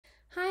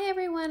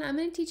one, I'm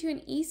going to teach you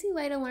an easy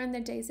way to learn the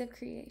days of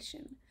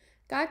creation.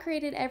 God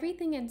created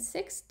everything in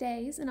 6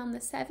 days, and on the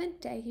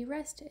 7th day he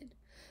rested.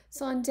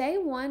 So on day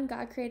 1,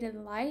 God created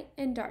light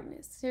and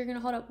darkness. So you're going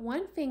to hold up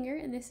one finger,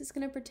 and this is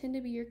going to pretend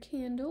to be your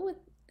candle with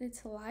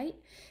its light,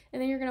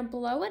 and then you're going to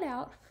blow it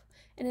out,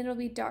 and it'll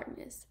be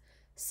darkness.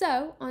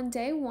 So on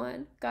day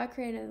 1, God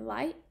created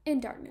light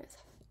and darkness.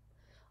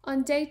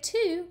 On day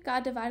 2,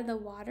 God divided the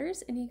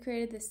waters, and he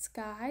created the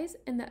skies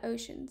and the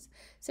oceans.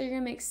 So you're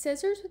going to make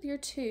scissors with your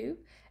 2,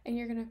 and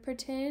you're going to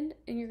pretend,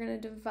 and you're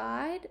going to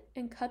divide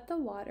and cut the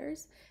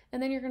waters,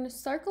 and then you're going to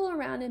circle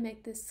around and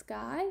make the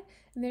sky,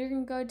 and then you're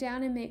going to go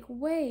down and make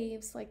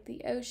waves like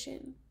the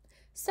ocean.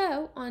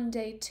 So on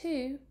day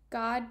 2,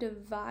 God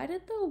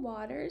divided the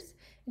waters,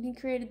 and he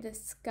created the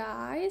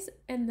skies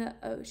and the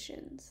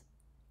oceans.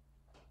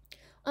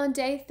 On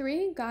day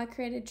 3, God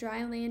created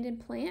dry land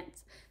and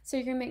plants. So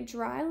you're going to make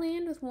dry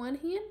land with one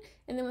hand,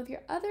 and then with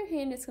your other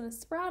hand, it's going to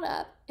sprout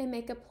up and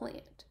make a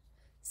plant.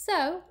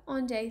 So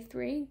on day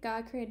 3,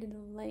 God created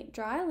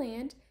dry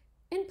land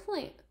and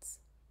plants.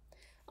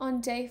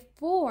 On day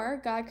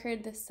 4, God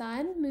created the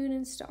sun, moon,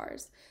 and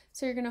stars.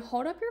 So you're going to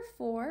hold up your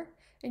 4,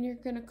 and you're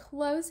going to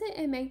close it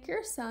and make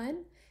your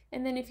sun.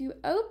 And then if you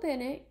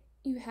open it,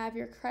 you have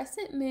your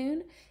crescent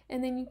moon,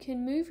 and then you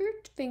can move your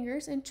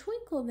fingers and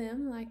twinkle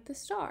them like the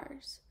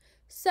stars.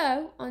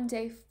 So on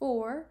day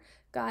 4,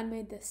 God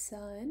made the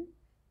sun,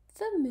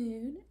 the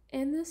moon,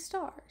 and the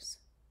stars.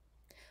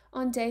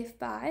 On day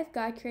 5,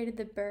 God created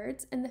the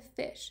birds and the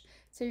fish.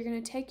 So you're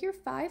going to take your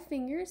 5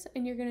 fingers,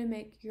 and you're going to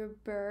make your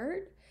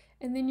bird,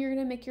 and then you're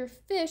going to make your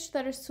fish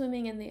that are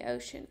swimming in the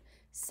ocean.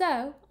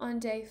 So on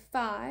day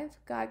 5,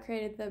 God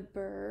created the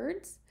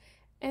birds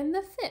and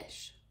the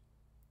fish.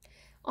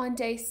 On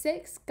day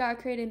 6, God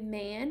created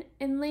man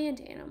and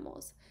land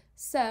animals.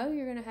 So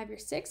you're going to have your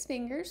 6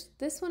 fingers.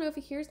 This one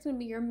over here is going to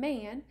be your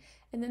man.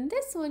 And then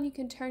this one you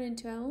can turn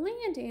into a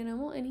land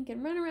animal, and he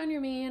can run around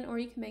your man, or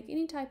you can make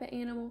any type of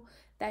animal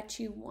that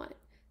you want.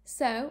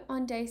 So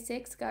on day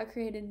 6, God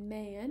created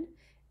man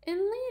and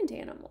land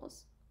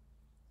animals.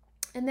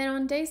 And then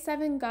on day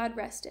 7, God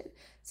rested.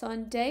 So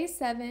on day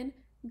 7,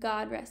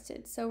 God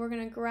rested. So we're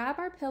going to grab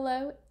our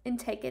pillow and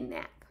take a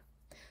nap.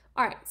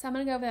 All right, so I'm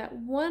going to go over that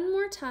one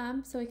more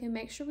time so we can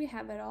make sure we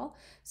have it all.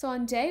 So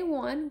on day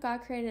 1,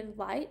 God created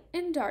light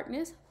and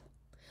darkness.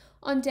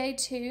 On day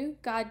 2,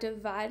 God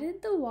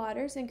divided the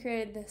waters and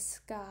created the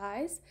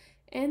skies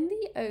and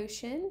the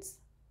oceans.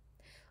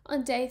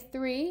 On day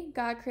 3,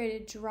 God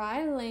created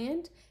dry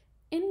land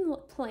and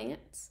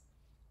plants.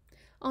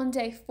 On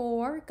day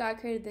 4, God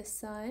created the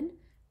sun,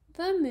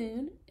 the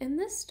moon, and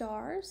the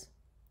stars.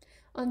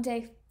 On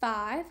day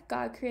 5,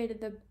 God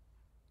created the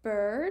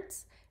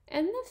birds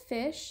and the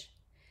fish.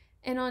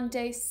 And on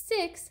day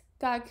 6,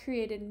 God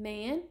created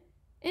man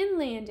and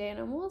land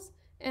animals.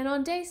 And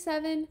on day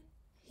 7,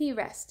 he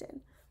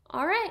rested.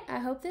 All right, I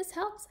hope this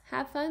helps.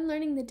 Have fun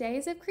learning the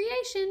days of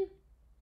creation.